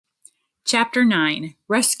Chapter 9.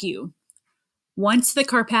 Rescue. Once the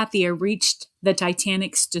Carpathia reached the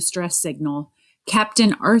Titanic's distress signal,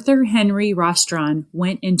 Captain Arthur Henry Rostron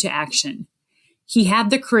went into action. He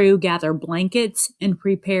had the crew gather blankets and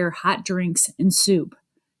prepare hot drinks and soup.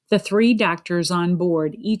 The 3 doctors on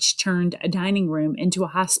board each turned a dining room into a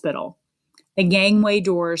hospital. The gangway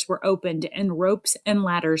doors were opened and ropes and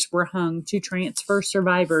ladders were hung to transfer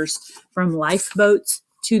survivors from lifeboats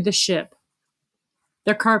to the ship.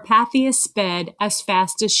 The Carpathia sped as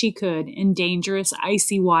fast as she could in dangerous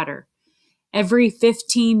icy water. Every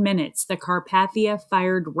 15 minutes, the Carpathia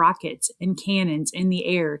fired rockets and cannons in the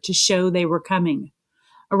air to show they were coming.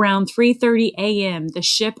 Around 3:30 a.m., the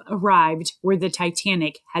ship arrived where the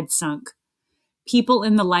Titanic had sunk. People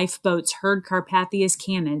in the lifeboats heard Carpathia's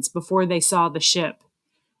cannons before they saw the ship.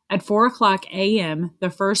 At 4:00 a.m., the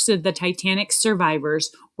first of the Titanic's survivors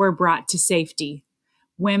were brought to safety.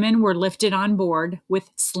 Women were lifted on board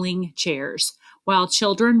with sling chairs, while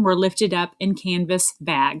children were lifted up in canvas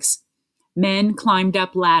bags. Men climbed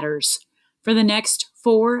up ladders. For the next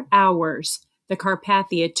 4 hours, the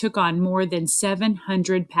Carpathia took on more than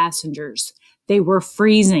 700 passengers. They were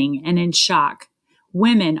freezing and in shock.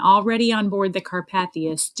 Women already on board the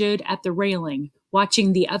Carpathia stood at the railing,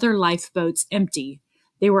 watching the other lifeboats empty.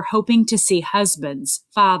 They were hoping to see husbands,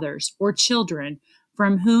 fathers, or children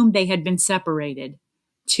from whom they had been separated.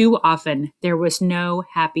 Too often, there was no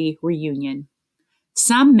happy reunion.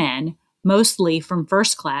 Some men, mostly from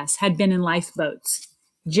first class, had been in lifeboats.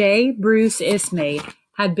 J. Bruce Ismay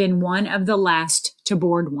had been one of the last to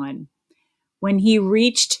board one. When he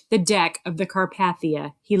reached the deck of the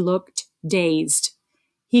Carpathia, he looked dazed.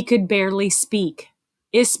 He could barely speak.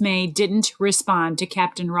 Ismay didn't respond to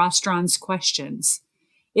Captain Rostron's questions.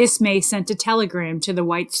 Ismay sent a telegram to the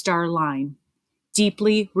White Star Line.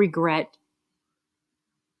 Deeply regret.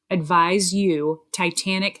 Advise you,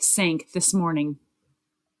 Titanic sank this morning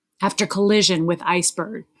after collision with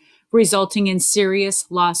iceberg, resulting in serious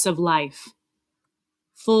loss of life.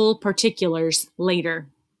 Full particulars later.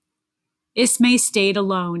 Ismay stayed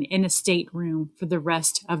alone in a stateroom for the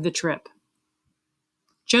rest of the trip.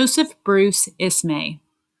 Joseph Bruce Ismay.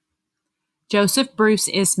 Joseph Bruce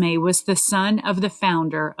Ismay was the son of the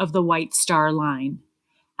founder of the White Star Line.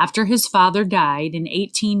 After his father died in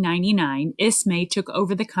 1899, Ismay took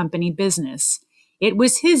over the company business. It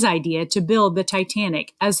was his idea to build the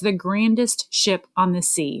Titanic as the grandest ship on the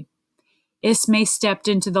sea. Ismay stepped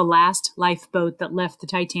into the last lifeboat that left the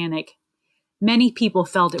Titanic. Many people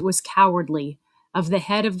felt it was cowardly of the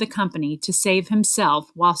head of the company to save himself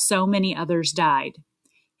while so many others died.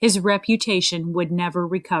 His reputation would never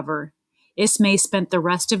recover. Ismay spent the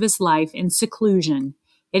rest of his life in seclusion.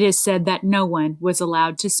 It is said that no one was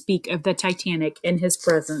allowed to speak of the Titanic in his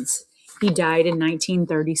presence. He died in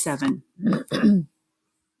 1937.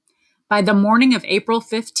 By the morning of April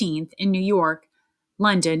 15th in New York,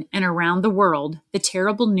 London, and around the world, the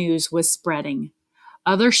terrible news was spreading.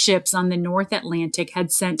 Other ships on the North Atlantic had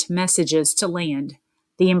sent messages to land.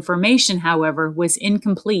 The information, however, was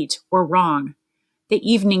incomplete or wrong. The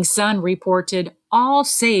Evening Sun reported all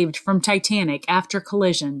saved from Titanic after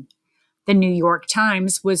collision. The New York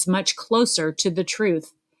Times was much closer to the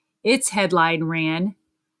truth. Its headline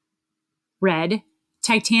read,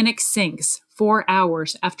 Titanic sinks 4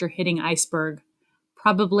 hours after hitting iceberg.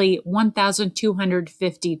 Probably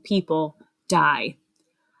 1,250 people die.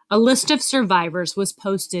 A list of survivors was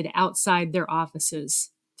posted outside their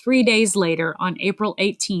offices. 3 days later, on April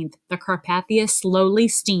 18th, the Carpathia slowly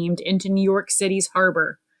steamed into New York City's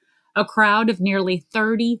harbor. A crowd of nearly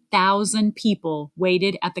 30,000 people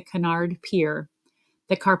waited at the Cunard Pier.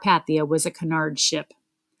 The Carpathia was a Cunard ship.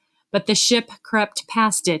 But the ship crept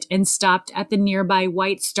past it and stopped at the nearby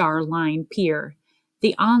White Star Line pier.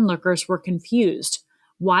 The onlookers were confused.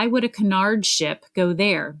 Why would a Cunard ship go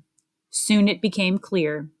there? Soon it became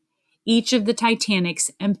clear. Each of the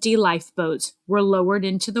Titanic's empty lifeboats were lowered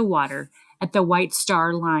into the water at the White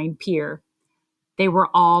Star Line pier. They were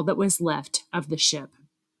all that was left of the ship.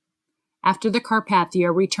 After the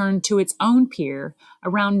Carpathia returned to its own pier,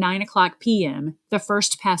 around 9:00 p.m., the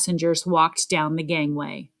first passengers walked down the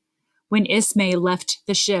gangway. When Ismay left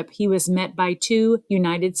the ship, he was met by 2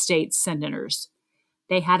 United States senators.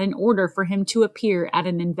 They had an order for him to appear at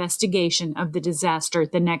an investigation of the disaster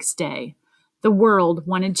the next day. The world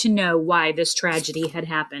wanted to know why this tragedy had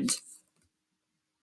happened.